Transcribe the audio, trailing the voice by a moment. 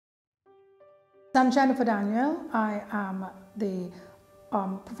I'm Jennifer Daniel. I am the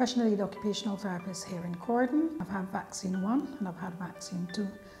professional lead occupational therapist here in Croydon. I've had vaccine 1 and I've had vaccine 2.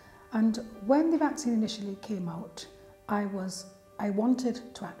 And when the vaccine initially came out, I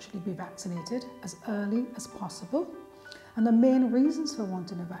wanted to actually be vaccinated as early as possible. And the main reasons for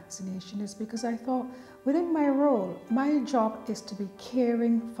wanting a vaccination is because I thought within my role, my job is to be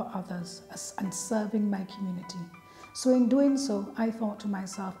caring for others and serving my community. So in doing so, I thought to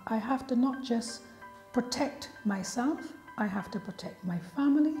myself, I have to not just protect myself, I have to protect my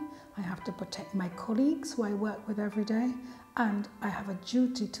family, I have to protect my colleagues who I work with every day, and I have a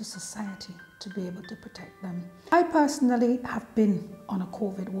duty to society to be able to protect them. I personally have been on a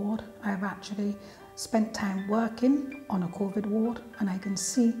COVID ward. I have actually spent time working on a COVID ward, and I can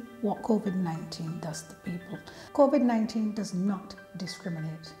see what COVID-19 does to people. COVID-19 does not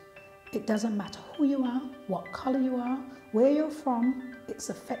discriminate. It doesn't matter who you are, what colour you are, where you're from, it's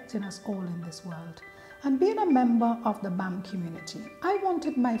affecting us all in this world. And being a member of the BAM community, I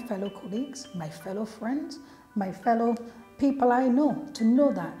wanted my fellow colleagues, my fellow friends, my fellow people I know to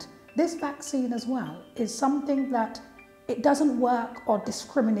know that this vaccine as well is something that it doesn't work or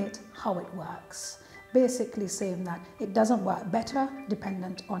discriminate how it works. Basically saying that it doesn't work better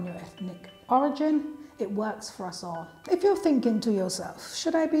dependent on your ethnic origin. It works for us all. If you're thinking to yourself,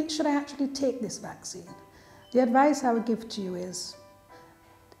 should I actually take this vaccine? The advice I would give to you is,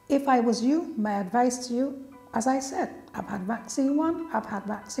 if I was you, my advice to you, as I said, I've had vaccine 1, I've had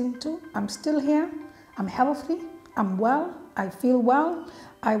vaccine 2, I'm still here, I'm healthy, I'm well, I feel well.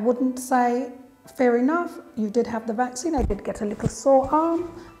 I wouldn't say, fair enough, you did have the vaccine, I did get a little sore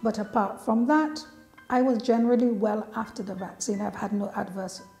arm, but apart from that, I was generally well after the vaccine. I've had no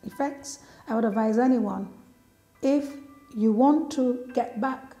adverse effects. I would advise anyone, if you want to get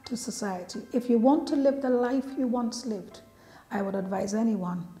back to society, if you want to live the life you once lived, I would advise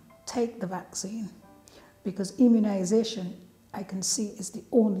anyone, take the vaccine, because immunization, I can see, is the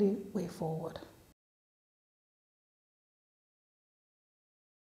only way forward.